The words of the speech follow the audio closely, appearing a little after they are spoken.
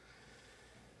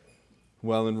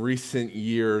Well, in recent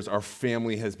years, our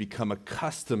family has become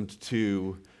accustomed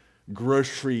to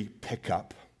grocery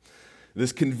pickup.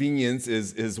 This convenience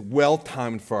is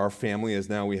well-timed for our family, as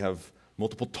now we have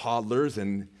multiple toddlers,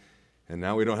 and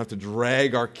now we don't have to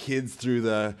drag our kids through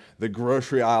the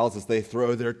grocery aisles as they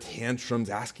throw their tantrums,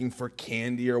 asking for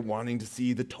candy or wanting to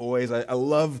see the toys. I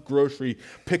love grocery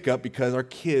pickup because our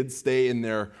kids stay in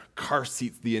their car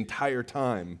seats the entire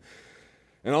time.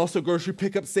 And also, grocery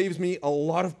pickup saves me a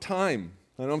lot of time.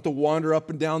 I don't have to wander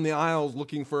up and down the aisles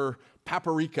looking for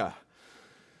paprika.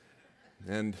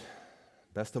 And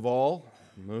best of all,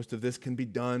 most of this can be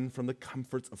done from the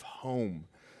comforts of home.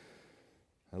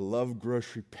 I love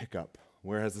grocery pickup.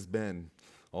 Where has this been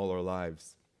all our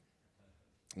lives?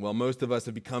 Well, most of us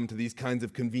have become to these kinds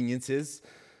of conveniences,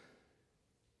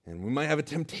 and we might have a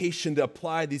temptation to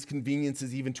apply these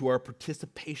conveniences even to our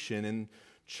participation in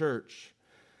church.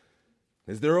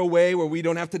 Is there a way where we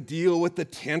don't have to deal with the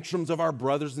tantrums of our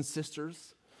brothers and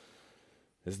sisters?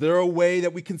 Is there a way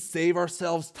that we can save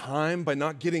ourselves time by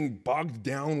not getting bogged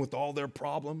down with all their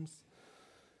problems?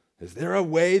 Is there a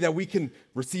way that we can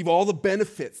receive all the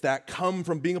benefits that come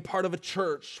from being a part of a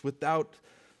church without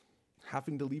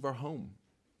having to leave our home?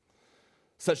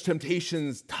 Such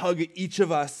temptations tug at each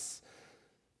of us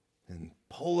and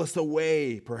pull us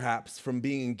away, perhaps, from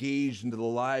being engaged into the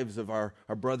lives of our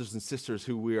brothers and sisters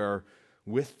who we are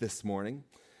with this morning.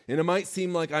 And it might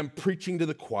seem like I'm preaching to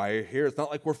the choir here. It's not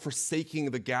like we're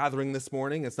forsaking the gathering this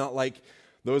morning. It's not like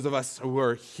those of us who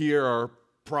are here are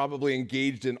probably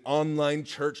engaged in online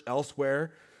church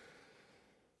elsewhere.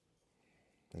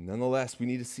 And nonetheless, we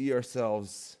need to see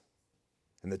ourselves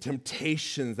and the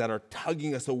temptations that are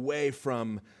tugging us away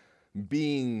from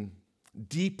being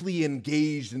deeply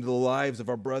engaged into the lives of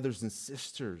our brothers and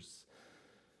sisters.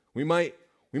 We might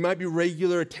be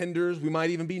regular attenders. We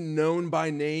might even be known by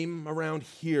name around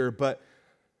here, but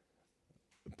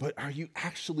are you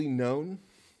actually known?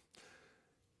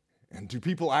 And do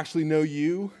people actually know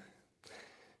you?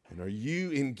 And are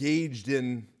you engaged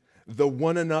in the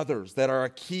one another's that are a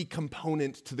key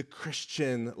component to the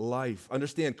Christian life?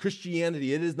 Understand,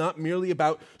 Christianity, it is not merely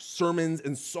about sermons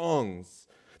and songs.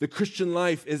 The Christian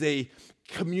life is a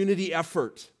community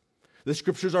effort. The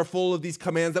scriptures are full of these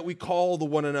commands that we call the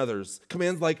one another's.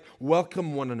 Commands like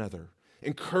welcome one another,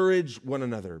 encourage one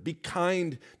another, be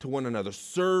kind to one another,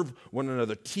 serve one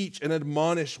another, teach and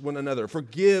admonish one another,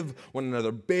 forgive one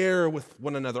another, bear with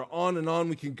one another. On and on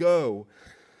we can go.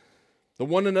 The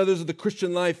one another's of the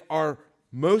Christian life are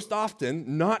most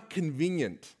often not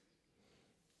convenient.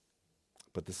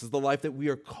 But this is the life that we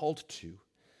are called to.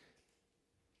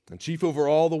 And chief over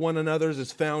all the one another's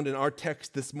is found in our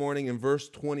text this morning in verse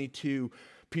 22.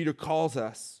 Peter calls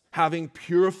us, having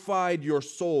purified your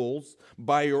souls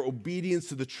by your obedience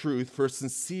to the truth for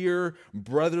sincere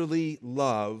brotherly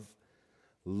love,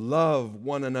 love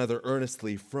one another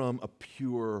earnestly from a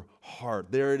pure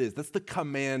heart. There it is. That's the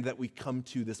command that we come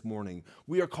to this morning.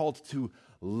 We are called to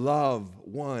love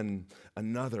one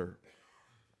another.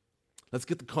 Let's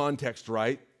get the context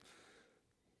right.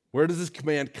 Where does this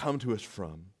command come to us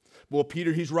from? Well,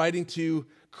 Peter, he's writing to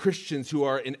Christians who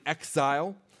are in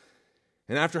exile.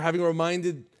 And after having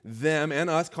reminded them and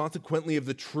us consequently of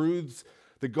the truths,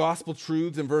 the gospel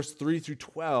truths in verse 3 through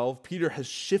 12, Peter has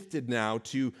shifted now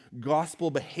to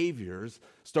gospel behaviors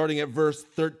starting at verse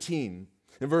 13.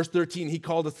 In verse 13, he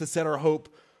called us to set our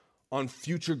hope on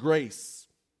future grace.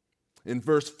 In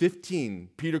verse 15,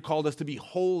 Peter called us to be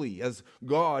holy as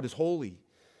God is holy.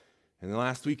 And then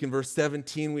last week in verse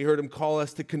 17, we heard him call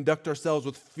us to conduct ourselves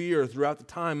with fear throughout the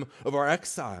time of our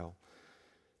exile.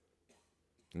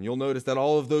 And you'll notice that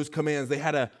all of those commands, they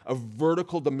had a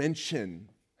vertical dimension,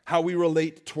 how we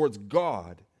relate towards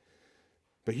God.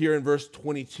 But here in verse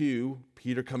 22,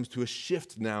 Peter comes to a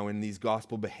shift now in these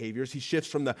gospel behaviors. He shifts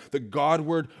from the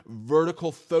Godward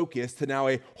vertical focus to now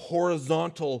a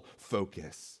horizontal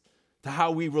focus, to how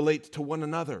we relate to one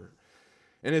another.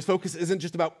 And his focus isn't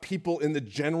just about people in the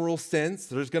general sense.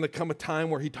 There's going to come a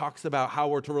time where he talks about how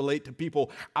we're to relate to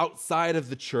people outside of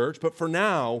the church. But for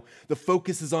now, the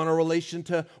focus is on our relation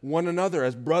to one another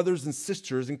as brothers and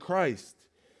sisters in Christ.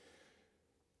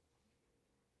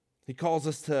 He calls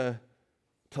us to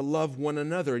love one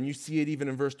another. And you see it even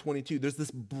in verse 22. There's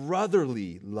this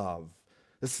brotherly love,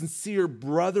 a sincere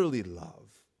brotherly love.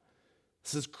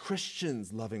 This is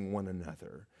Christians loving one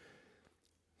another.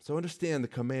 So understand the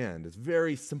command. It's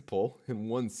very simple in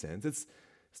one sense. It's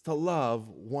to love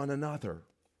one another.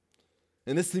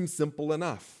 And this seems simple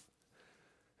enough.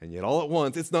 And yet all at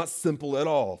once, it's not simple at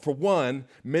all. For one,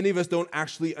 many of us don't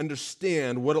actually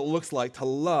understand what it looks like to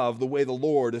love the way the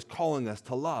Lord is calling us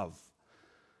to love.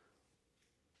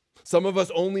 Some of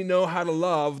us only know how to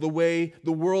love the way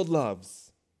the world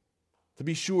loves. To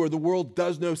be sure, the world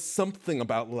does know something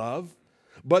about love,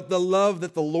 but the love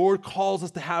that the Lord calls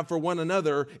us to have for one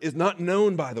another is not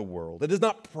known by the world. It is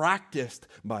not practiced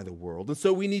by the world. And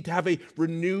so we need to have a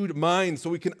renewed mind so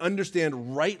we can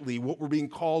understand rightly what we're being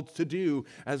called to do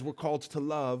as we're called to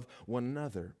love one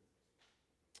another.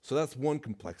 So that's one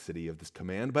complexity of this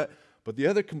command. But the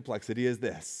other complexity is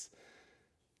this.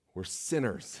 We're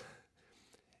sinners,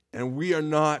 and we are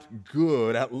not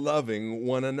good at loving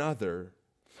one another.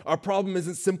 Our problem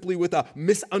isn't simply with a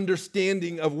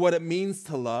misunderstanding of what it means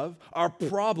to love. Our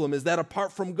problem is that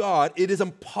apart from God, it is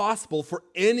impossible for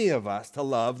any of us to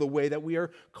love the way that we are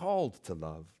called to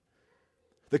love.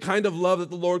 The kind of love that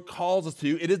the Lord calls us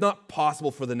to, it is not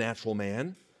possible for the natural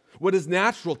man. What is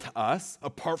natural to us,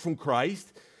 apart from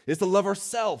Christ, is to love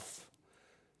ourselves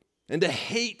and to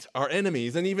hate our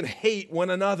enemies and even hate one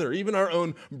another, even our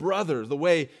own brothers, the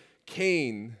way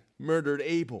Cain murdered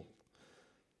Abel.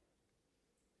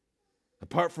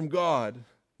 Apart from God,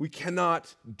 we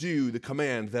cannot do the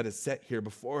command that is set here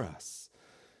before us.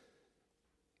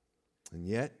 And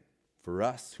yet, for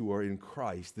us who are in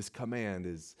Christ, this command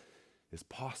is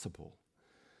possible.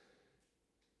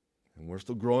 And we're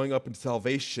still growing up in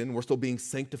salvation. We're still being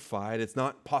sanctified. It's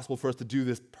not possible for us to do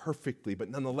this perfectly, but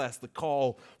nonetheless, the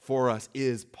call for us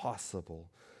is possible.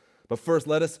 But first,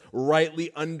 let us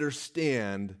rightly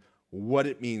understand what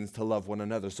it means to love one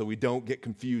another so we don't get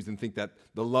confused and think that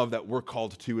the love that we're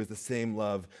called to is the same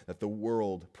love that the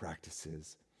world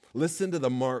practices. Listen to the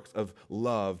marks of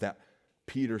love that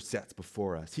Peter sets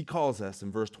before us. He calls us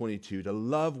in verse 22 to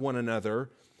love one another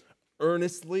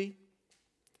earnestly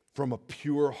from a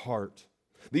pure heart.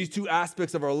 These two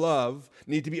aspects of our love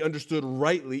need to be understood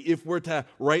rightly if we're to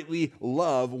rightly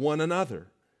love one another.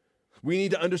 We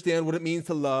need to understand what it means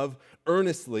to love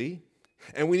earnestly,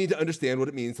 and we need to understand what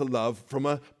it means to love from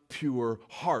a pure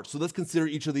heart. So let's consider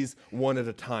each of these one at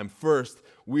a time. First,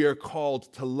 we are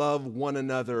called to love one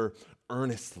another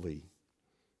earnestly.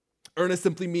 Earnest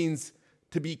simply means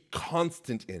to be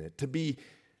constant in it, to be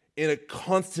in a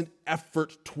constant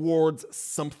effort towards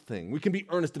something. We can be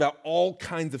earnest about all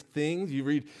kinds of things. You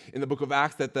read in the book of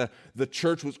Acts that the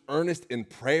church was earnest in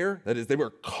prayer. That is, they were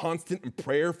constant in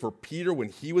prayer for Peter when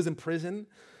he was in prison.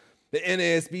 The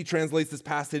NASB translates this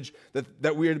passage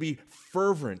that we are to be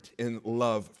fervent in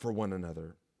love for one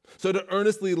another. So to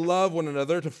earnestly love one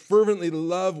another, to fervently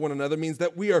love one another means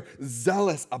that we are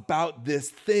zealous about this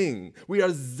thing. We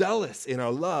are zealous in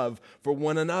our love for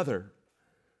one another.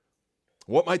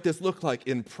 What might this look like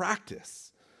in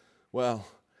practice? Well,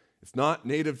 it's not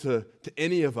native to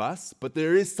any of us, but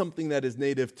there is something that is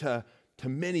native to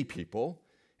many people.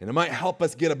 And it might help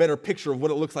us get a better picture of what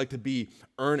it looks like to be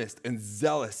earnest and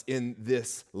zealous in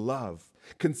this love.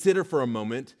 Consider for a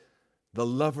moment the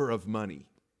lover of money.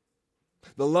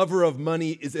 The lover of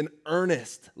money is an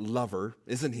earnest lover,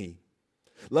 isn't he?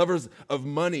 Lovers of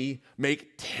money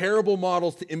make terrible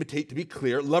models to imitate, to be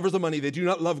clear. Lovers of money, they do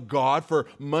not love God, for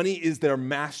money is their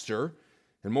master.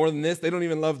 And more than this, they don't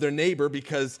even love their neighbor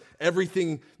because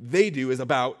everything they do is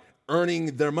about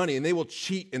earning their money, and they will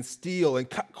cheat and steal and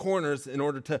cut corners in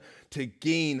order to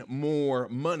gain more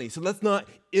money. So let's not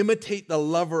imitate the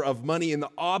lover of money and the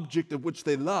object of which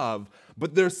they love,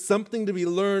 but there's something to be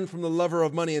learned from the lover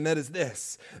of money, and that is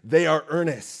this: they are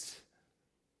earnest.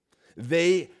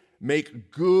 They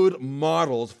make good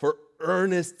models for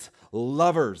earnest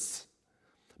lovers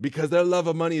because their love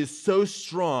of money is so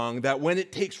strong that when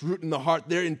it takes root in the heart,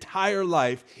 their entire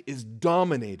life is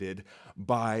dominated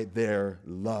by their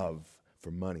love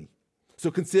for money. So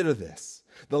consider this.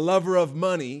 The lover of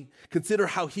money, consider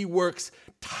how he works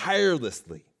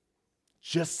tirelessly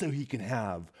just so he can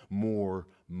have more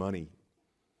money.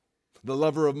 The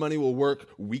lover of money will work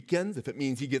weekends if it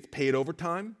means he gets paid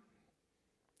overtime.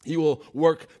 He will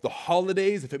work the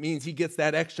holidays if it means he gets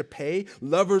that extra pay.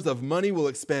 Lovers of money will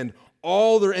expend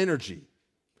all their energy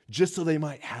just so they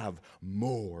might have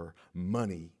more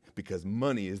money because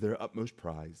money is their utmost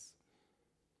prize.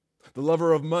 The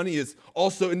lover of money is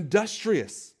also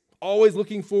industrious, always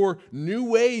looking for new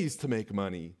ways to make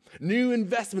money, new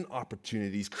investment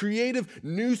opportunities, creative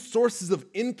new sources of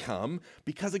income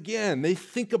because, again, they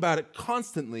think about it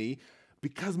constantly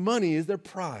because money is their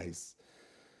prize.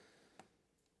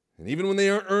 And even when they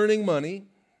are earning money,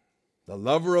 the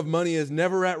lover of money is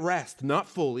never at rest, not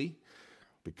fully,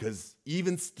 because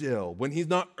even still, when he's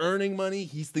not earning money,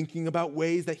 he's thinking about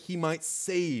ways that he might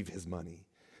save his money.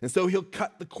 And so he'll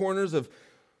cut the corners of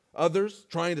others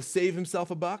trying to save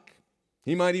himself a buck.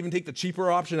 He might even take the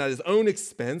cheaper option at his own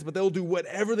expense, but they'll do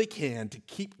whatever they can to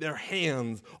keep their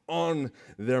hands on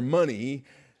their money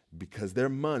because their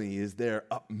money is their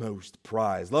utmost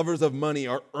prize. Lovers of money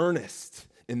are earnest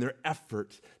in their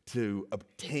effort to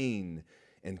obtain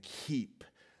and keep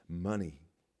money.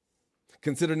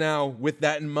 Consider now, with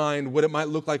that in mind, what it might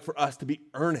look like for us to be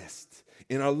earnest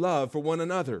in our love for one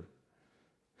another.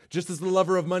 Just as the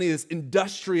lover of money is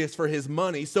industrious for his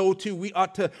money, so too we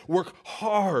ought to work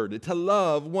hard to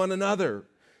love one another.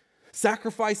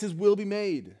 Sacrifices will be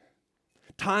made.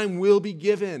 Time will be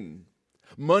given.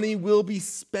 Money will be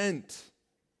spent.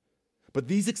 But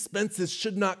these expenses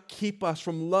should not keep us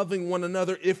from loving one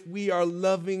another if we are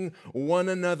loving one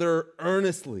another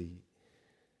earnestly.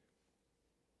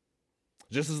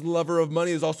 Just as the lover of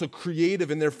money is also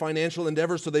creative in their financial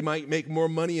endeavors so they might make more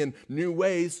money in new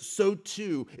ways, so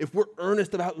too, if we're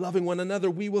earnest about loving one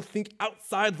another, we will think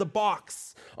outside the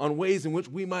box on ways in which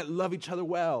we might love each other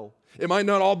well. It might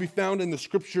not all be found in the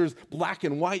scriptures black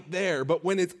and white there, but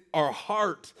when it's our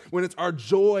heart, when it's our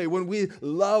joy, when we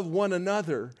love one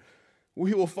another,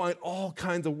 we will find all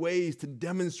kinds of ways to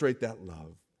demonstrate that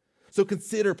love. So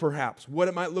consider perhaps what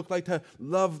it might look like to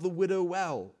love the widow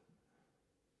well.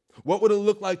 What would it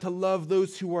look like to love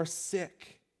those who are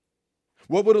sick?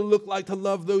 What would it look like to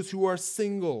love those who are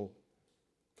single?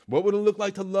 What would it look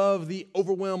like to love the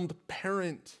overwhelmed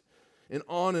parent? And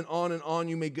on and on and on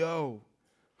you may go.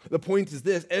 The point is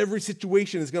this: every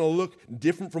situation is going to look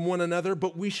different from one another,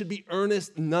 but we should be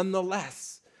earnest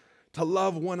nonetheless to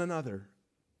love one another.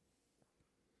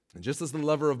 And just as the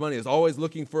lover of money is always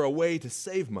looking for a way to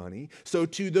save money, so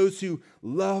too those who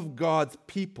love God's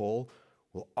people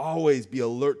will always be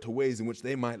alert to ways in which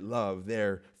they might love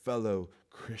their fellow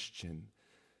Christian.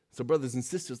 So brothers and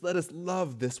sisters, let us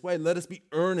love this way. Let us be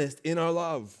earnest in our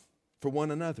love for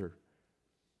one another.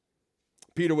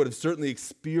 Peter would have certainly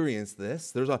experienced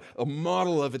this. There's a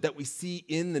model of it that we see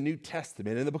in the New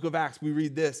Testament. In the book of Acts, we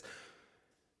read this.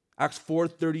 Acts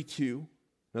 4:32.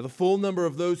 Now the full number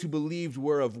of those who believed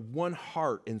were of one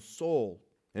heart and soul,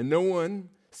 and no one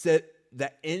said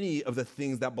that any of the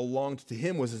things that belonged to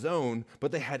him was his own,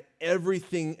 but they had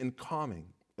everything in common.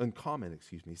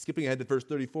 Skipping ahead to verse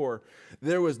 34,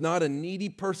 there was not a needy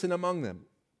person among them.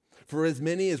 For as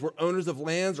many as were owners of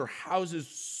lands or houses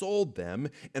sold them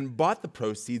and bought the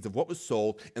proceeds of what was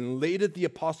sold and laid it at the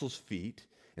apostles' feet,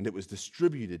 and it was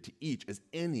distributed to each as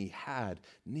any had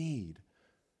need.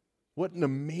 What an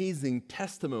amazing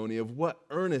testimony of what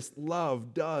earnest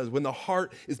love does when the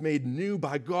heart is made new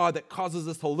by God, that causes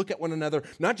us to look at one another,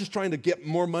 not just trying to get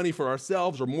more money for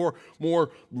ourselves or more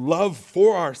love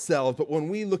for ourselves, but when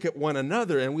we look at one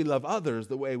another and we love others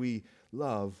the way we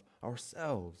love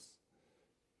ourselves.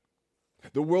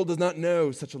 The world does not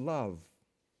know such a love.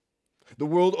 The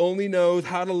world only knows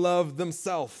how to love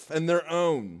themselves and their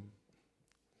own.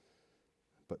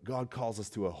 But God calls us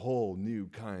to a whole new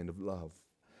kind of love.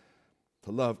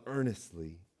 To love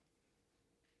earnestly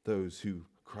those who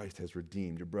Christ has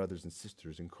redeemed, your brothers and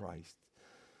sisters in Christ.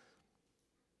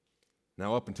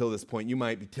 Now, up until this point, you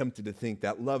might be tempted to think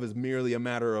that love is merely a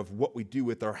matter of what we do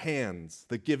with our hands,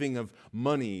 the giving of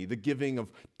money, the giving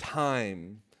of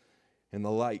time, and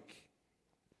the like.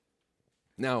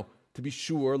 Now, to be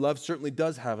sure, love certainly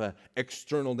does have an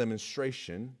external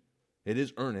demonstration. It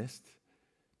is earnest.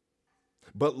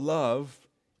 But love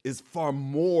is far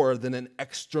more than an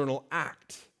external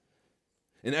act.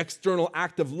 An external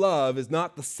act of love is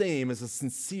not the same as a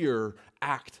sincere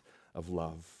act of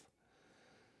love.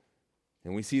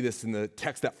 And we see this in the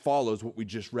text that follows what we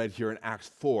just read here in Acts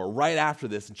 4. Right after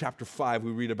this, in chapter 5,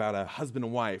 we read about a husband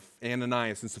and wife,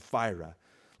 Ananias and Sapphira.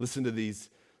 Listen to this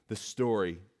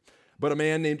story. But a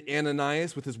man named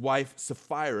Ananias with his wife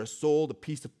Sapphira sold a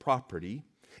piece of property,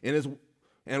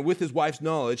 and with his wife's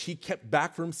knowledge, he kept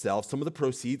back for himself some of the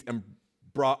proceeds and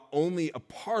brought only a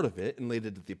part of it and laid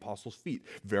it at the apostles' feet.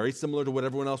 Very similar to what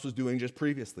everyone else was doing just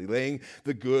previously, laying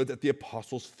the goods at the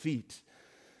apostles' feet.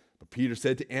 But Peter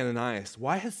said to Ananias,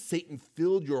 "Why has Satan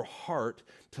filled your heart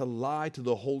to lie to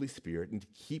the Holy Spirit and to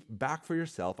keep back for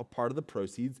yourself a part of the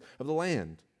proceeds of the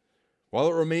land? While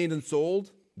it remained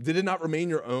unsold, did it not remain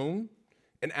your own?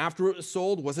 And after it was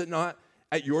sold, was it not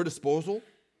at your disposal?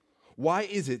 Why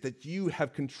is it that you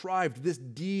have contrived this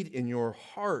deed in your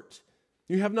heart?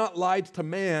 You have not lied to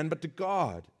man, but to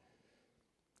God."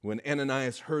 When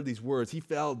Ananias heard these words, he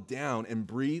fell down and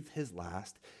breathed his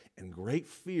last, and great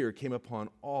fear came upon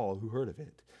all who heard of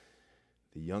it.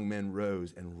 The young men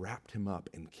rose and wrapped him up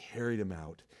and carried him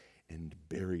out and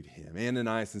buried him.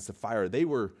 Ananias and Sapphira, they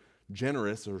were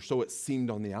generous, or so it seemed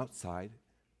on the outside.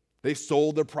 They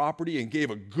sold their property and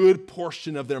gave a good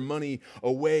portion of their money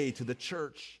away to the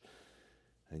church.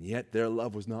 And yet their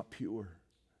love was not pure.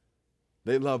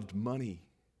 They loved money.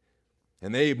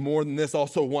 And they, more than this,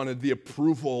 also wanted the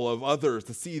approval of others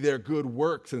to see their good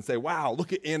works and say, wow,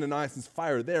 look at Ananias and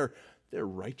Sapphira. They're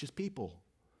righteous people.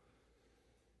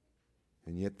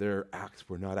 And yet their acts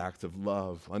were not acts of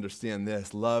love. Understand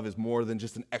this. Love is more than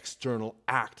just an external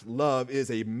act. Love is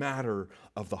a matter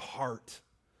of the heart.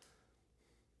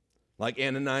 Like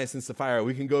Ananias and Sapphira,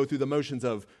 we can go through the motions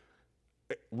of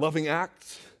loving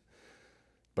acts,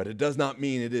 but it does not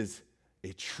mean it is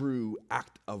a true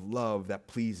act of love that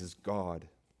pleases God.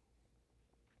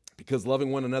 Because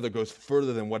loving one another goes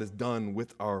further than what is done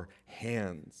with our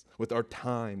hands, with our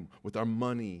time, with our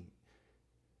money.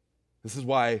 This is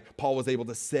why Paul was able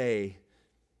to say,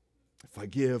 if I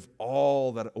give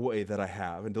all that away that I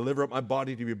have and deliver up my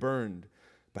body to be burned,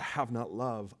 but have not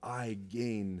love, I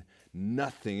gain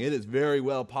nothing. It is very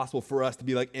well possible for us to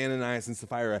be like Ananias and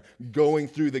Sapphira, going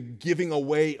through the giving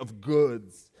away of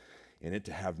goods, and it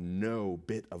to have no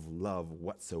bit of love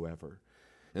whatsoever.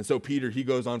 And so Peter, he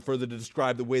goes on further to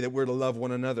describe the way that we're to love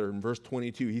one another. In verse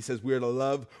 22, he says we are to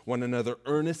love one another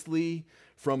earnestly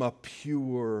from a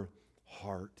pure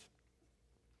heart.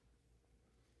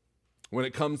 When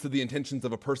it comes to the intentions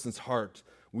of a person's heart,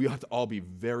 we ought to all be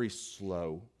very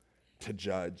slow to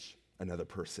judge another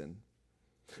person.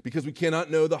 Because we cannot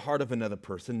know the heart of another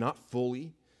person, not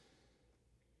fully.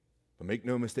 But make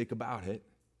no mistake about it,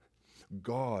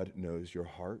 God knows your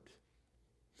heart.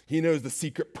 He knows the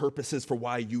secret purposes for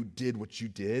why you did what you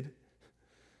did.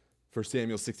 1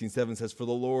 Samuel 16:7 says, for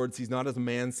the Lord sees not as a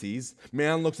man sees.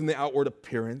 Man looks in the outward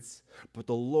appearance, but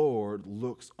the Lord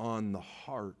looks on the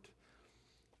heart.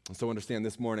 And so understand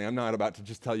this morning, I'm not about to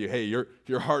just tell you, hey,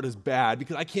 your heart is bad,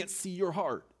 because I can't see your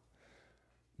heart.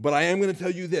 But I am going to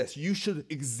tell you this. You should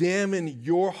examine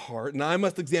your heart, and I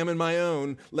must examine my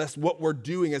own, lest what we're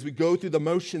doing as we go through the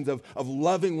motions of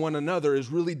loving one another is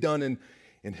really done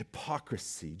in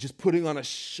hypocrisy, just putting on a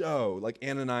show like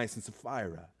Ananias and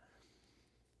Sapphira.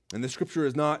 And the scripture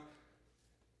is not,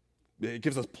 it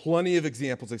gives us plenty of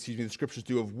examples, the scriptures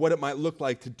do, of what it might look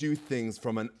like to do things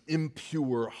from an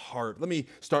impure heart. Let me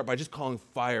start by just calling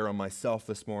fire on myself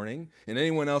this morning, and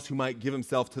anyone else who might give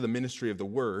himself to the ministry of the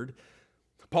word.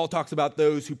 Paul talks about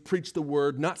those who preach the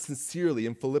word not sincerely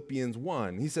in Philippians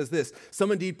 1. He says this,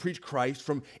 some indeed preach Christ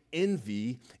from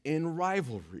envy and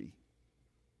rivalry.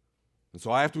 And so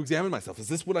I have to examine myself. Is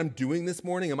this what I'm doing this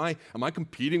morning? Am I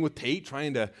competing with Tate,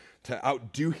 trying to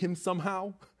outdo him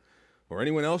somehow? Or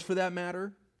anyone else for that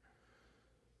matter?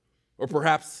 Or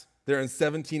perhaps there in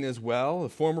 17 as well, the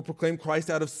former proclaimed Christ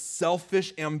out of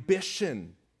selfish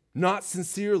ambition, not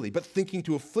sincerely, but thinking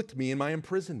to afflict me in my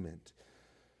imprisonment.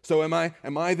 So am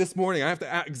I this morning, I have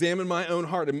to examine my own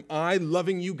heart. Am I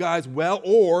loving you guys well,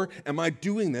 or am I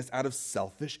doing this out of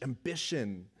selfish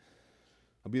ambition?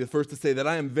 I'll be the first to say that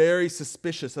I am very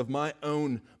suspicious of my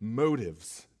own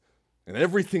motives and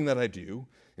everything that I do,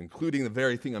 including the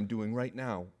very thing I'm doing right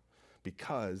now,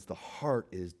 because the heart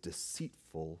is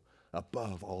deceitful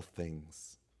above all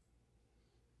things.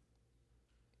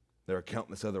 There are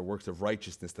countless other works of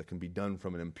righteousness that can be done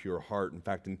from an impure heart. In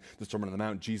fact, in the Sermon on the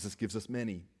Mount, Jesus gives us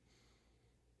many.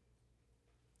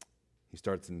 He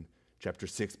starts in chapter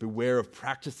 6, beware of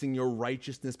practicing your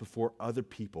righteousness before other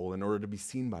people in order to be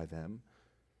seen by them,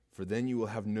 for then you will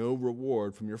have no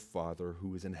reward from your Father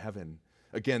who is in heaven.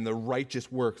 Again, the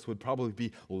righteous works would probably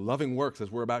be loving works,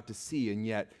 as we're about to see, and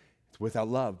yet it's without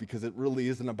love, because it really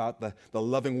isn't about the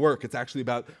loving work. It's actually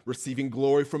about receiving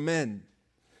glory from men.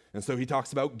 And so he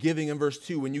talks about giving in verse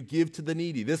 2, when you give to the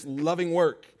needy, this loving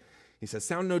work. He says,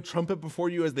 sound no trumpet before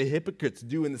you as the hypocrites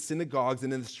do in the synagogues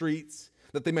and in the streets,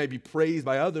 that they may be praised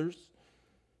by others.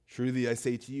 Truly I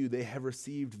say to you, they have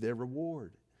received their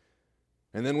reward.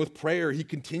 And then with prayer, he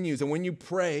continues, and when you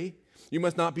pray, you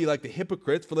must not be like the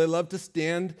hypocrites, for they love to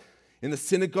stand in the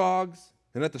synagogues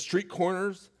and at the street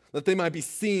corners, that they might be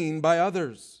seen by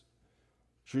others.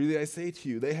 Truly I say to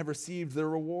you, they have received their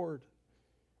reward.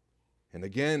 And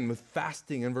again, with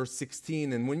fasting in verse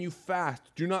 16, and when you fast,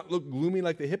 do not look gloomy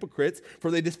like the hypocrites,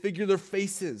 for they disfigure their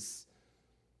faces,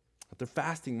 that their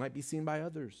fasting might be seen by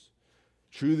others.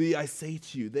 Truly I say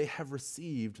to you, they have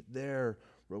received their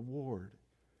reward.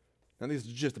 Now, these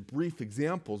are just brief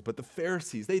examples, but the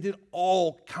Pharisees, they did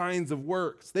all kinds of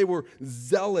works. They were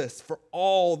zealous for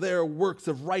all their works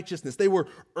of righteousness. They were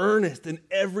earnest in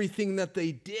everything that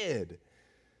they did,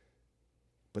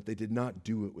 but they did not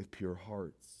do it with pure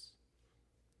hearts.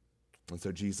 And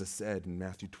so Jesus said in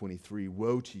Matthew 23,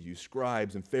 woe to you,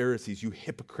 scribes and Pharisees, you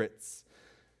hypocrites,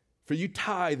 for you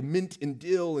tithe mint and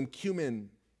dill and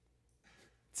cumin.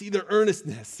 See their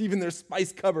earnestness, even their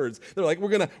spice cupboards. They're like, we're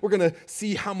gonna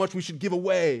see how much we should give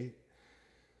away.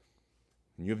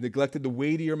 And you have neglected the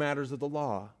weightier matters of the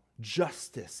law,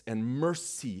 justice and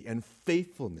mercy and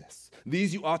faithfulness.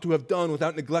 These you ought to have done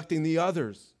without neglecting the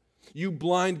others. You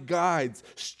blind guides,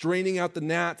 straining out the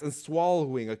gnats and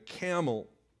swallowing a camel.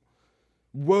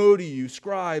 Woe to you,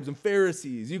 scribes and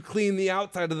Pharisees! You clean the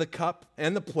outside of the cup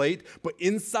and the plate, but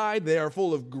inside they are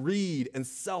full of greed and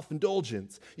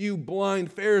self-indulgence. You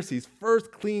blind Pharisees,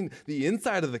 first clean the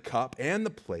inside of the cup and the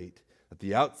plate, that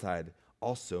the outside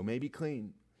also may be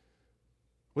clean.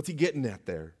 What's he getting at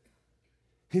there?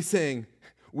 He's saying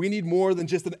we need more than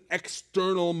just an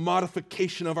external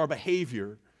modification of our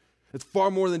behavior. It's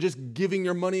far more than just giving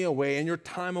your money away and your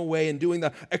time away and doing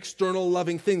the external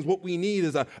loving things. What we need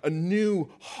is a new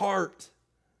heart.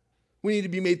 We need to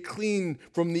be made clean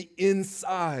from the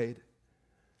inside.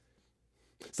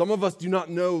 Some of us do not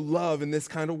know love in this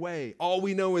kind of way. All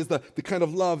we know is the kind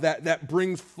of love that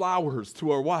brings flowers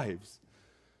to our wives.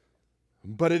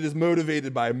 But it is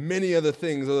motivated by many other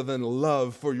things other than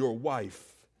love for your wife.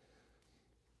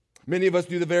 Many of us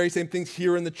do the very same things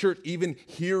here in the church, even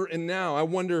here and now. I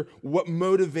wonder what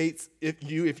motivates if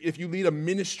you lead a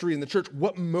ministry in the church,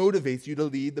 what motivates you to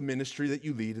lead the ministry that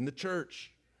you lead in the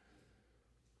church?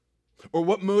 Or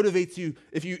what motivates you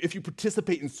if you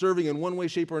participate in serving in one way,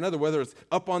 shape, or another, whether it's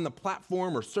up on the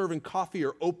platform or serving coffee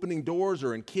or opening doors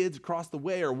or in kids across the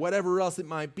way or whatever else it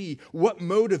might be, what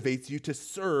motivates you to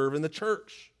serve in the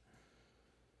church?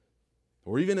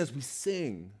 Or even as we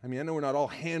sing, I know we're not all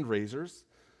hand raisers,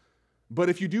 but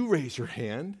if you do raise your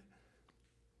hand,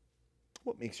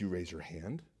 what makes you raise your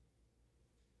hand?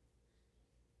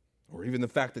 Or even the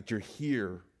fact that you're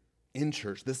here in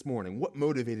church this morning, what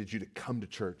motivated you to come to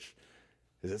church?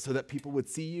 Is it so that people would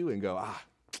see you and go,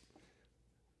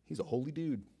 he's a holy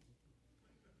dude?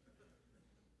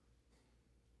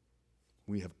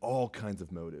 We have all kinds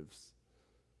of motives.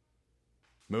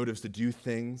 Motives to do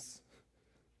things.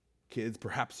 Kids,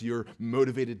 perhaps you're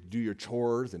motivated to do your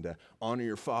chores and to honor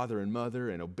your father and mother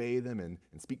and obey them and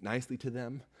speak nicely to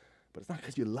them. But it's not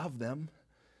because you love them.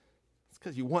 It's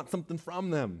because you want something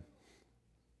from them.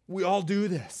 We all do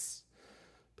this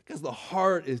because the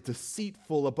heart is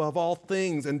deceitful above all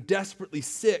things and desperately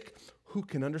sick. Who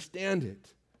can understand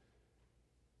it?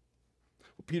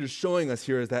 What Peter's showing us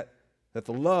here is that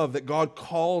the love that God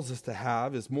calls us to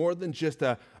have is more than just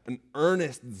an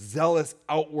earnest, zealous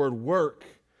outward work.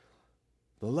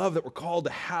 The love that we're called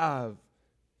to have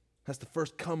has to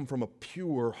first come from a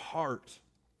pure heart.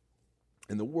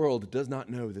 And the world does not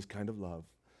know this kind of love.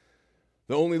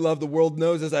 The only love the world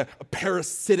knows is a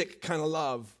parasitic kind of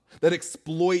love that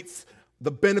exploits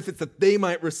the benefits that they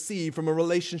might receive from a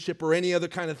relationship or any other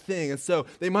kind of thing. And so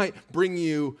they might bring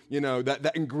you,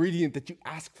 that ingredient that you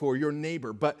ask for, your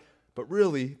neighbor. But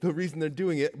really, the reason they're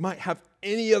doing it might have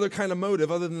any other kind of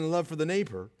motive other than the love for the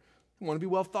neighbor. Want to be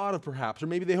well thought of, perhaps, or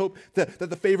maybe they hope that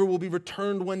the favor will be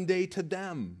returned one day to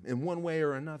them in one way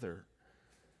or another.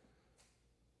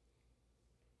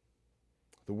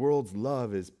 The world's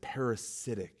love is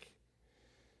parasitic.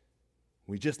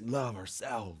 We just love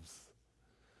ourselves.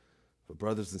 But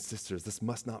brothers and sisters, this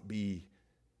must not be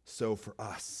so for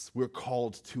us. We're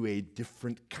called to a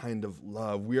different kind of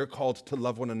love. We are called to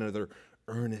love one another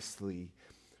earnestly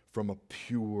from a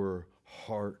pure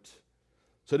heart.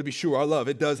 So to be sure, our love,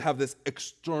 it does have this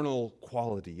external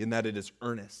quality in that it is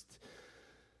earnest.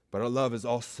 But our love is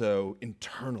also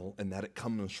internal in that it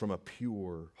comes from a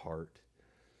pure heart.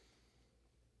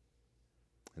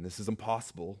 And this is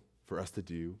impossible for us to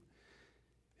do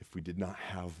if we did not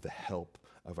have the help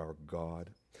of our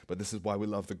God. But this is why we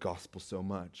love the gospel so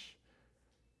much.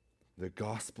 The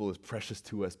gospel is precious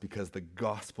to us because the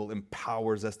gospel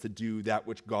empowers us to do that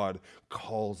which God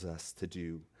calls us to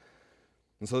do.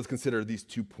 And so let's consider these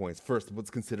 2 points. First,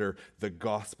 let's consider the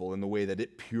gospel and the way that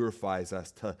it purifies us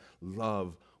to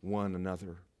love one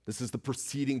another. This is the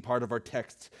preceding part of our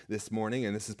text this morning,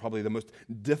 and this is probably the most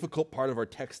difficult part of our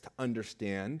text to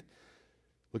understand.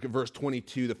 Look at verse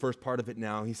 22, the first part of it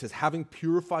now. He says, having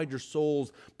purified your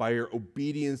souls by your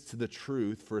obedience to the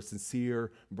truth for a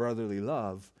sincere brotherly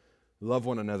love, love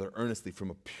one another earnestly from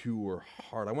a pure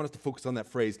heart. I want us to focus on that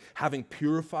phrase, having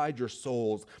purified your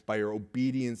souls by your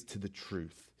obedience to the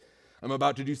truth. I'm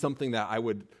about to do something that I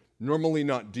would normally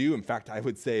not do. In fact, I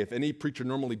would say if any preacher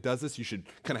normally does this, you should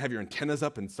kind of have your antennas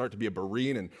up and start to be a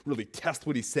Berean and really test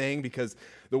what he's saying, because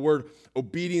the word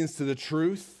obedience to the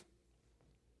truth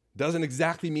doesn't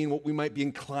exactly mean what we might be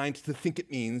inclined to think it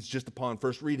means just upon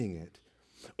first reading it.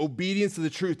 Obedience to the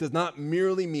truth does not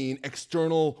merely mean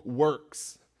external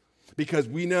works. Because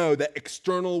we know that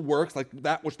external works, like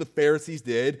that which the Pharisees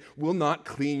did, will not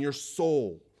clean your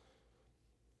soul.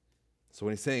 So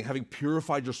when he's saying, having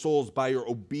purified your souls by your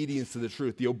obedience to the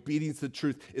truth, the obedience to the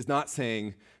truth is not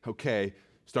saying, okay,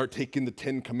 Start taking the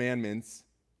 10 commandments,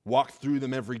 walk through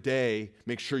them every day,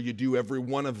 make sure you do every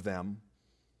one of them.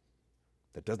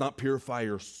 That does not purify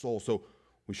your soul. So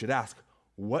we should ask,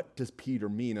 what does Peter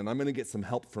mean? And I'm going to get some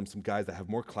help from some guys that have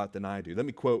more clout than I do. Let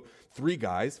me quote 3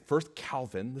 guys. First,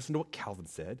 Calvin. Listen to what Calvin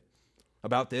said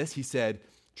about this. He said,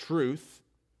 truth,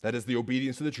 that is the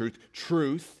obedience to the truth,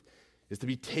 truth is to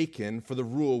be taken for the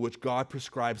rule which God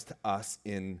prescribes to us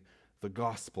in the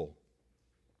gospel.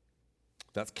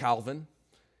 That's Calvin.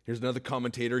 Here's another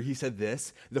commentator. He said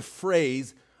this, the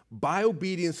phrase, by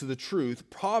obedience to the truth,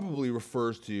 probably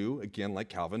refers to, again, like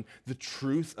Calvin, the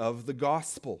truth of the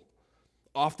gospel.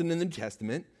 Often in the New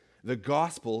Testament, the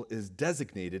gospel is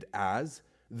designated as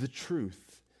the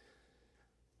truth.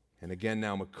 And again,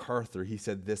 now MacArthur, he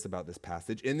said this about this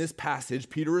passage. In this passage,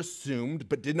 Peter assumed,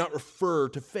 but did not refer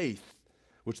to faith,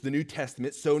 which the New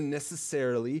Testament so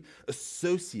necessarily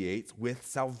associates with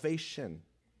salvation.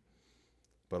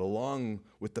 But along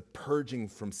with the purging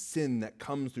from sin that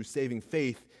comes through saving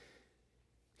faith,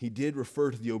 he did refer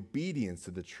to the obedience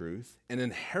to the truth, an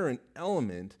inherent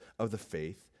element of the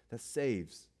faith that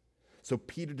saves. So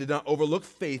Peter did not overlook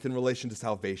faith in relation to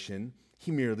salvation.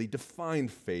 He merely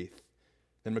defined faith.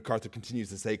 Then MacArthur continues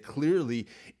to say, clearly,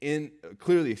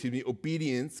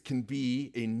 obedience can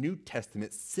be a New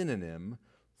Testament synonym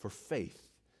for faith.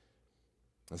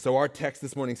 And so our text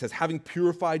this morning says, having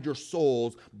purified your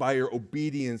souls by your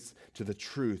obedience to the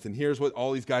truth. And here's what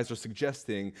all these guys are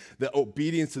suggesting, that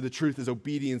obedience to the truth is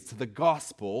obedience to the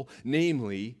gospel,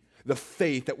 namely the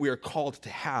faith that we are called to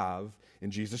have in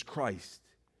Jesus Christ.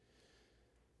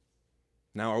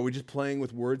 Now, are we just playing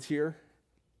with words here?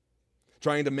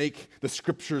 Trying to make the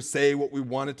scriptures say what we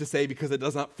want it to say because it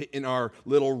does not fit in our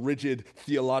little rigid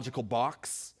theological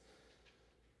box?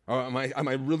 Or am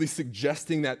I really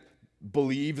suggesting that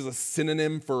believe is a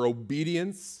synonym for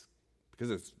obedience? Because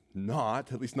it's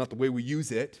not, at least not the way we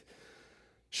use it.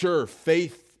 Sure,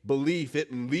 faith, belief,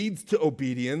 it leads to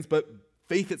obedience, but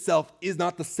faith itself is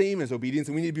not the same as obedience,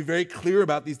 and we need to be very clear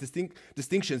about these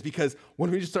distinctions, because when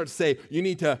we just start to say, you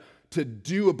need to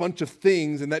do a bunch of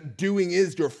things, and that doing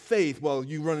is your faith, well,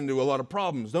 you run into a lot of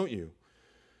problems, don't you?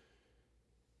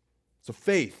 So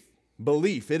faith,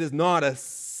 belief, it is not a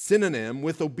synonym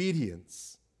with obedience.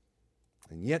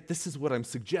 And yet this is what I'm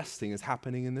suggesting is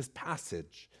happening in this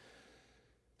passage.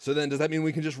 So then, does that mean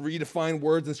we can just redefine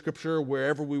words in Scripture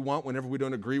wherever we want, whenever we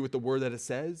don't agree with the word that it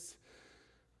says?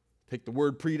 Take the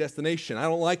word predestination. I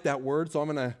don't like that word, so I'm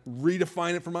going to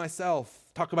redefine it for myself.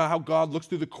 Talk about how God looks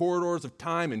through the corridors of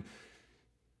time and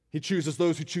he chooses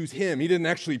those who choose him. He didn't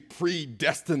actually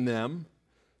predestine them.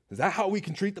 Is that how we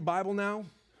can treat the Bible now?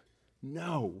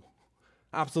 No,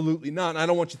 absolutely not. And I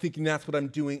don't want you thinking that's what I'm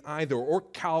doing either, or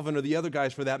Calvin or the other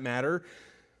guys for that matter.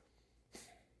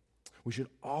 We should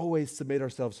always submit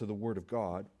ourselves to the Word of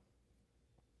God.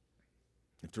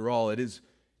 After all, it is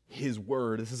His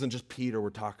Word. This isn't just Peter we're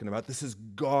talking about. This is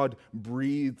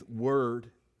God-breathed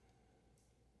Word.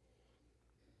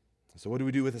 So what do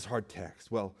we do with this hard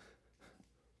text? Well,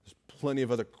 there's plenty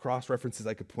of other cross-references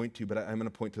I could point to, but I'm going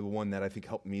to point to the one that I think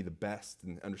helped me the best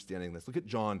in understanding this. Look at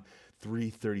John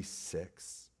 3:36.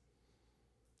 It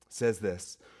says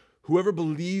this, whoever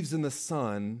believes in the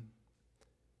Son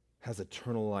has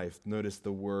eternal life. Notice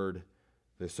the word,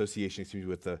 the association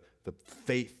with the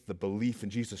faith, the belief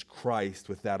in Jesus Christ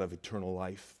with that of eternal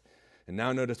life. And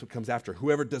now notice what comes after.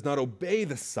 Whoever does not obey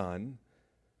the Son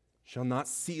shall not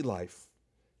see life.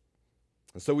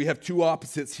 And so we have two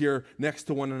opposites here next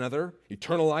to one another,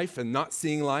 eternal life and not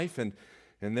seeing life. And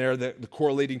there the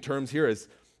correlating terms here is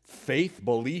faith,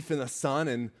 belief in the Son,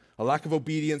 and a lack of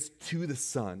obedience to the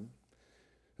Son.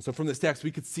 And so from this text,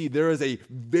 we could see there is a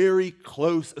very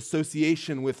close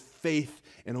association with faith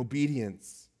and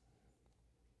obedience,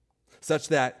 such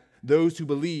that those who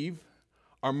believe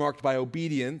are marked by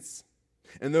obedience,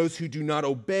 and those who do not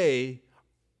obey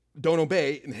don't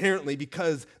obey inherently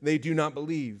because they do not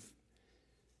believe.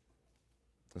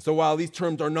 And so while these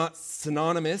terms are not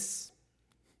synonymous,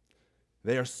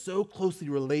 they are so closely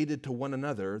related to one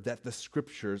another that the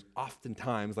Scriptures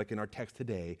oftentimes, like in our text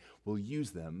today, will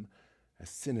use them as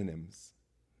synonyms.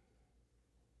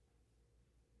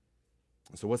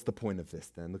 So what's the point of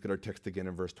this then? Look at our text again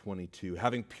in verse 22.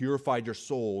 Having purified your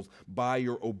souls by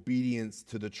your obedience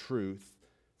to the truth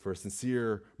for a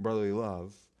sincere brotherly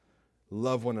love,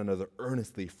 love one another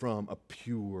earnestly from a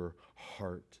pure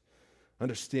heart.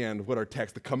 Understand what our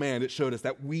text, the command, it showed us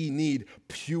that we need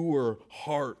pure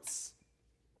hearts.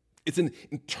 It's an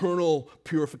internal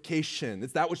purification.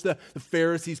 It's that which the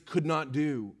Pharisees could not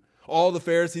do. All the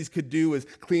Pharisees could do is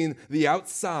clean the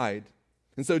outside.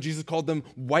 And so Jesus called them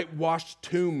whitewashed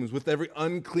tombs with every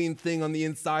unclean thing on the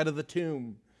inside of the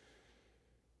tomb.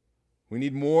 We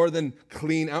need more than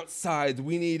clean outsides.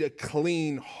 We need a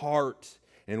clean heart.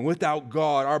 And without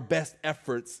God, our best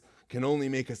efforts can only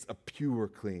make us a pure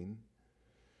clean.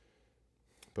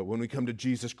 But when we come to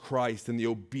Jesus Christ and the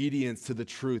obedience to the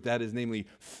truth, that is namely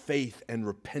faith and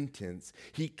repentance,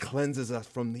 he cleanses us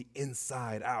from the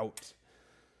inside out.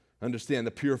 Understand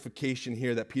the purification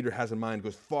here that Peter has in mind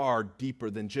goes far deeper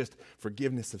than just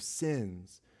forgiveness of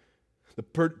sins. The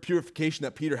purification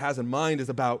that Peter has in mind is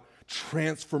about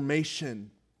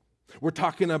transformation. We're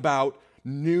talking about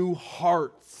new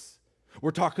hearts.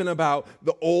 We're talking about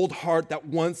the old heart that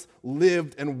once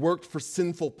lived and worked for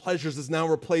sinful pleasures is now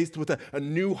replaced with a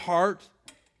new heart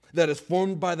that is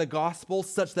formed by the gospel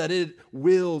such that it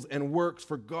wills and works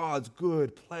for God's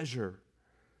good pleasure.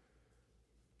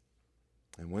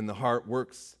 And when the heart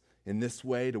works in this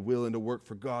way, to will and to work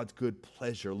for God's good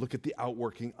pleasure, look at the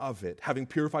outworking of it. Having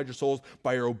purified your souls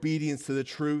by your obedience to the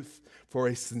truth for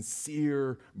a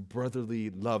sincere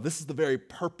brotherly love. This is the very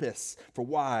purpose for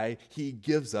why he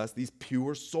gives us these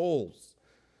pure souls.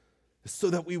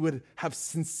 So that we would have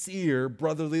sincere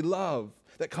brotherly love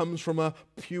that comes from a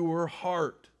pure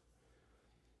heart.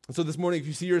 And so this morning, if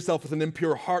you see yourself with an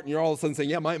impure heart and you're all of a sudden saying,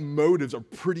 yeah, my motives are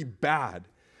pretty bad,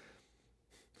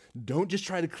 don't just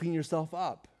try to clean yourself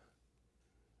up.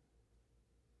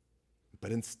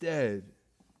 But instead,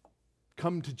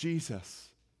 come to Jesus,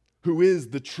 who is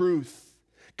the truth.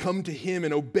 Come to him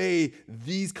and obey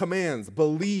these commands.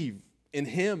 Believe in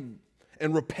him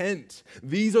and repent.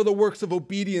 These are the works of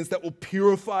obedience that will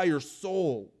purify your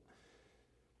soul.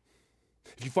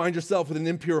 If you find yourself with an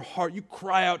impure heart, you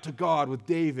cry out to God with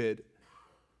David.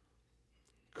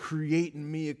 Create in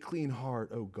me a clean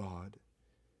heart, O God,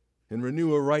 and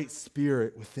renew a right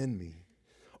spirit within me.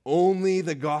 Only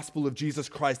the gospel of Jesus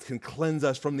Christ can cleanse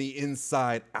us from the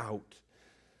inside out.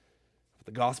 But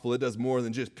the gospel, it does more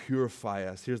than just purify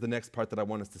us. Here's the next part that I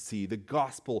want us to see. The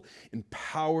gospel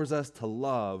empowers us to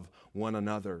love one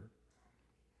another.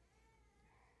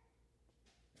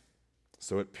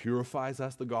 So it purifies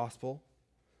us, the gospel,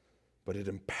 but it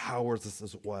empowers us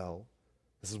as well.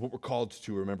 This is what we're called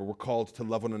to, remember. We're called to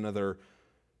love one another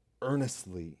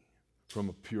earnestly from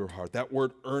a pure heart. That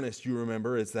word earnest, you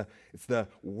remember, it's the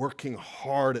working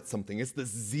hard at something. It's the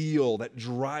zeal that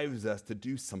drives us to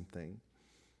do something.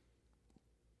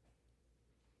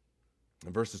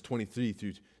 And verses 23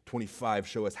 through 25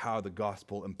 show us how the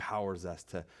gospel empowers us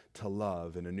to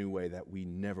love in a new way that we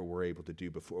never were able to do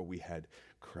before we had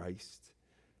Christ.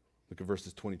 Look at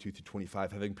verses 22 through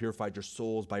 25. Having purified your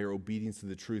souls by your obedience to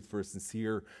the truth for a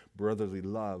sincere brotherly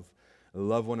love,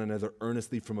 love one another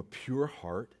earnestly from a pure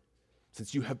heart,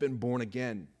 since you have been born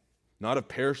again, not of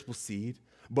perishable seed,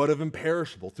 but of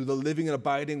imperishable, through the living and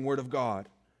abiding word of God.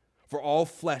 For all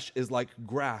flesh is like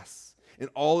grass, and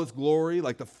all its glory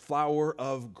like the flower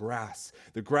of grass.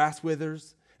 The grass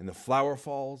withers, and the flower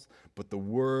falls, but the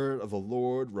word of the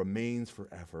Lord remains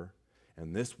forever.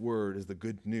 And this word is the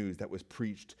good news that was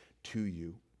preached to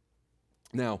you.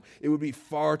 Now, it would be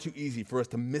far too easy for us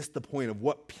to miss the point of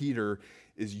what Peter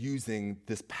is using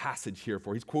this passage here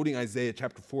for. He's quoting Isaiah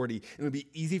chapter 40, and it would be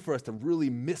easy for us to really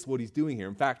miss what he's doing here.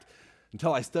 In fact,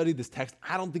 until I studied this text,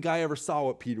 I don't think I ever saw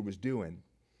what Peter was doing.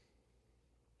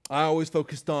 I always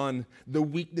focused on the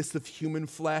weakness of human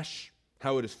flesh,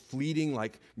 how it is fleeting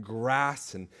like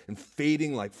grass and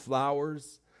fading like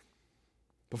flowers.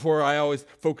 Before, I always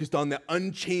focused on the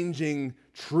unchanging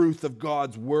truth of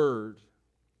God's word.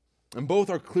 And both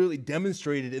are clearly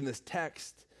demonstrated in this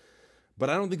text. But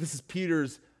I don't think this is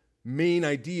Peter's main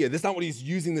idea. This is not what he's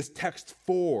using this text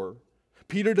for.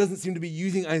 Peter doesn't seem to be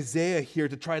using Isaiah here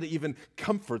to try to even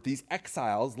comfort these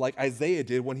exiles like Isaiah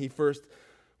did when he first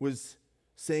was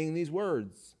saying these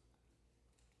words.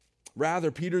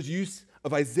 Rather, Peter's use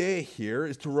of Isaiah here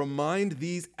is to remind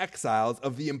these exiles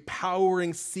of the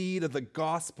empowering seed of the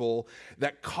gospel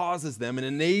that causes them and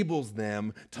enables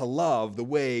them to love the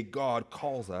way God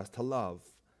calls us to love.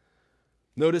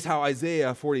 Notice how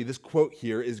Isaiah 40, this quote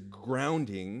here, is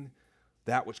grounding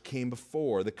that which came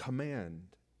before, the command.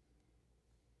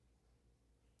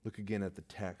 Look again at the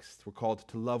text. We're called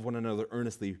to love one another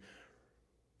earnestly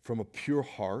from a pure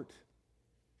heart.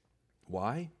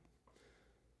 Why?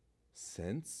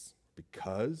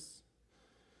 Because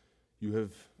you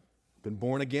have been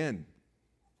born again,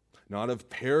 not of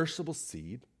perishable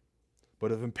seed,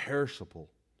 but of imperishable,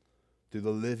 through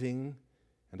the living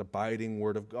and abiding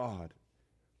word of God.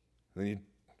 And then he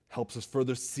helps us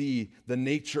further see the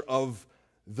nature of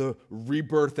the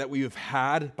rebirth that we have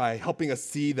had by helping us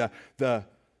see the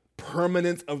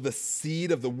permanence of the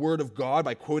seed of the word of God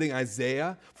by quoting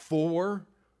Isaiah. For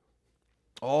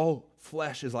all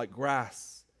flesh is like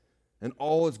grass, and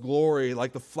all its glory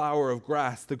like the flower of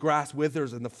grass. The grass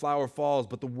withers and the flower falls,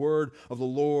 but the word of the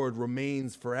Lord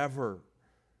remains forever.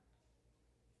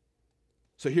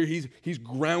 So here he's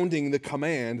grounding the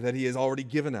command that he has already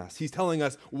given us. He's telling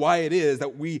us why it is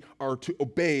that we are to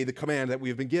obey the command that we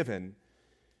have been given.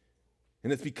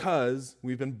 And it's because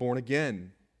we've been born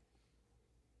again.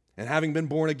 And having been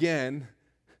born again,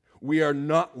 we are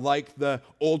not like the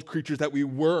old creatures that we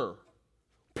were,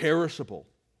 perishable,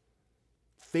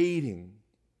 fading.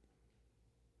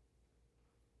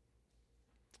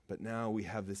 But now we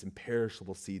have this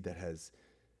imperishable seed that has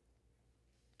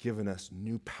given us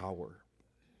new power.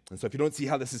 And so if you don't see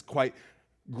how this is quite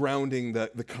grounding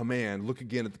the command, look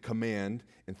again at the command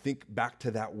and think back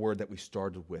to that word that we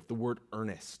started with, the word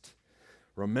earnest.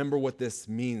 Remember what this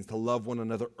means, to love one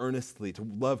another earnestly. To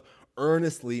love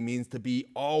earnestly means to be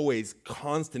always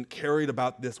constant, carried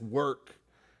about this work.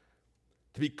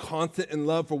 To be constant in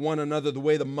love for one another the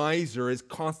way the miser is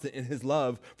constant in his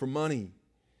love for money.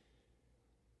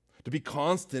 To be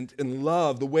constant in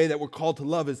love the way that we're called to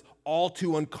love is all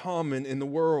too uncommon in the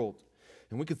world.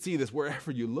 And we can see this wherever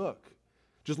you look.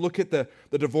 Just look at the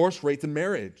divorce rates in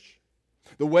marriage.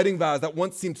 The wedding vows that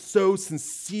once seemed so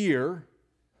sincere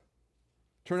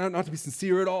turn out not to be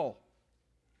sincere at all.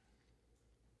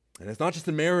 And it's not just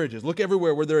in marriages. Look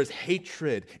everywhere where there is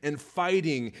hatred and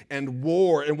fighting and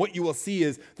war. And what you will see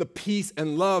is the peace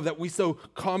and love that we so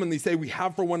commonly say we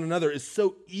have for one another is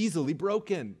so easily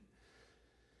broken.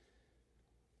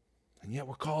 And yet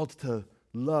we're called to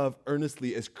love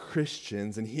earnestly as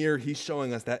Christians. And here he's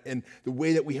showing us that in the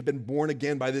way that we have been born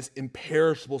again by this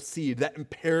imperishable seed, that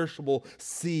imperishable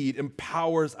seed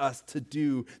empowers us to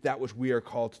do that which we are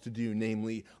called to do,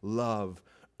 namely love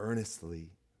earnestly.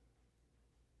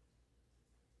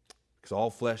 Because all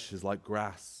flesh is like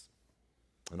grass,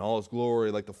 and all its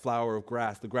glory like the flower of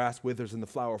grass. The grass withers and the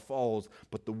flower falls,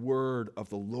 but the word of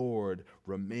the Lord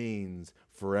remains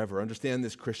forever. Understand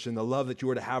this, Christian. The love that you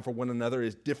are to have for one another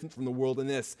is different from the world in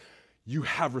this. You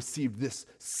have received this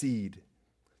seed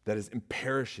that is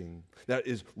imperishing, that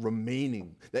is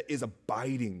remaining, that is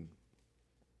abiding.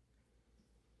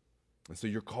 And so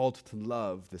you're called to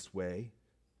love this way,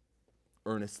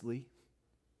 earnestly,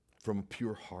 from a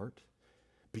pure heart,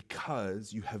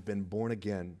 because you have been born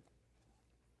again.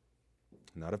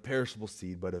 Not of perishable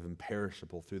seed, but of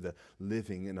imperishable through the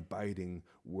living and abiding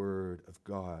word of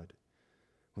God.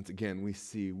 Once again, we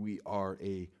see we are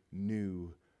a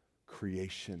new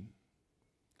creation.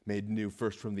 Made new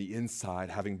first from the inside,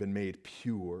 having been made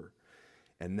pure.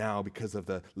 And now, because of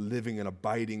the living and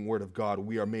abiding word of God,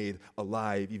 we are made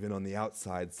alive even on the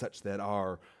outside, such that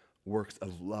our works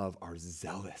of love are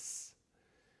zealous.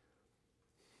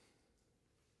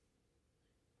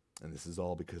 And this is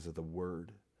all because of the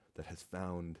word that has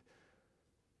found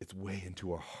its way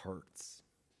into our hearts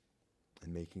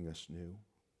and making us new.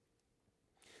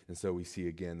 And so we see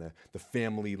again the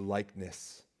family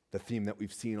likeness, the theme that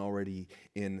we've seen already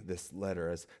in this letter.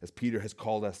 As Peter has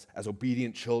called us as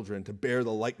obedient children to bear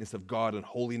the likeness of God in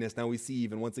holiness, now we see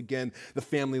even once again the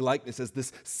family likeness as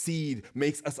this seed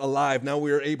makes us alive. Now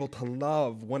we are able to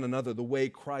love one another the way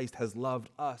Christ has loved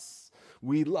us.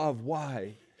 We love,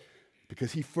 why?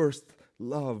 Because he first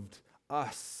loved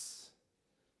us.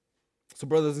 So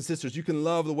brothers and sisters, you can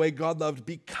love the way God loved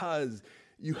because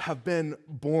you have been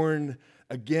born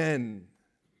again.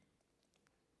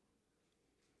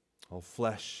 All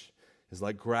flesh is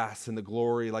like grass, and the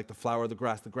glory like the flower of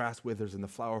the grass withers and the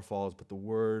flower falls, but the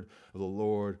word of the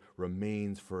Lord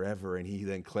remains forever. And he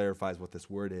then clarifies what this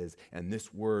word is, and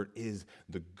this word is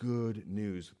the good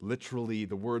news. Literally,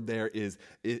 the word there is,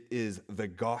 it is the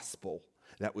gospel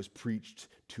that was preached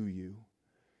to you.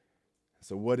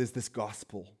 So what is this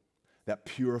gospel that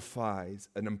purifies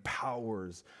and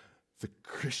empowers the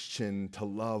Christian to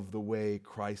love the way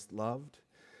Christ loved?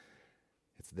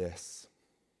 It's this.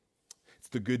 It's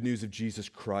the good news of Jesus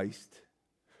Christ,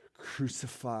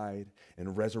 crucified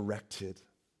and resurrected.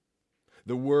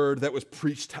 The word that was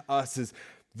preached to us is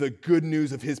the good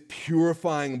news of his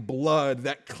purifying blood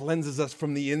that cleanses us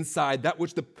from the inside, that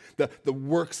which the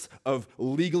works of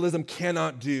legalism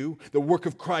cannot do, the work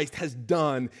of Christ has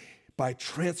done by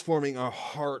transforming our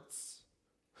hearts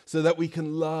so that we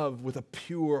can love with a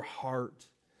pure heart.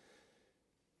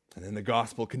 And then the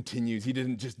gospel continues. He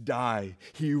didn't just die,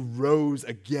 he rose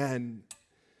again.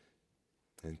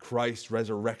 And Christ's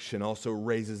resurrection also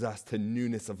raises us to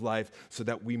newness of life so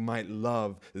that we might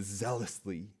love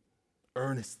zealously,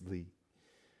 earnestly,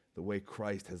 the way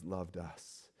Christ has loved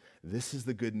us. This is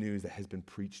the good news that has been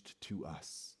preached to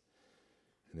us.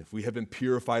 And if we have been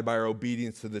purified by our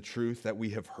obedience to the truth that we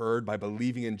have heard by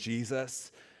believing in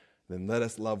Jesus, then let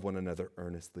us love one another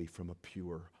earnestly from a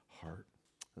pure heart.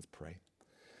 Let's pray.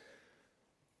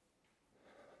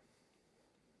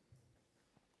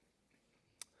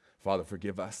 Father,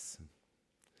 forgive us,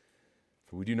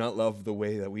 for we do not love the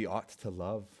way that we ought to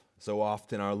love. So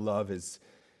often our love is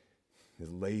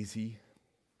lazy.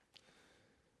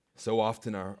 So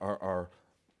often our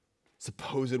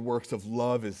supposed works of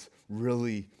love is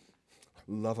really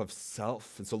love of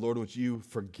self. And so, Lord, would you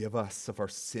forgive us of our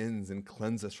sins and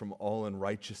cleanse us from all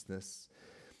unrighteousness?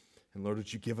 And Lord,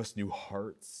 would you give us new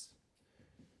hearts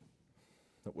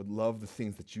that would love the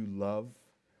things that you love?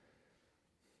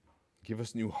 Give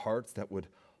us new hearts that would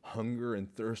hunger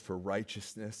and thirst for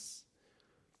righteousness.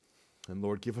 And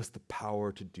Lord, give us the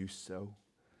power to do so.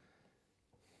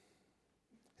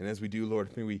 And as we do,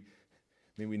 Lord,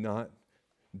 may we not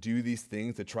do these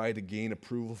things to try to gain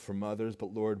approval from others,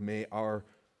 but Lord, may our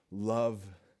love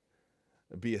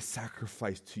be a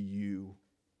sacrifice to you.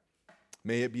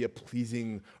 May it be a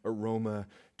pleasing aroma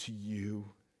to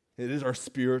you. It is our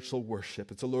spiritual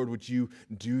worship. And so, Lord, would you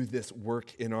do this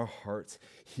work in our hearts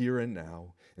here and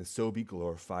now, and so be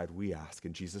glorified, we ask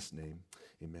in Jesus' name.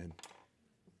 Amen.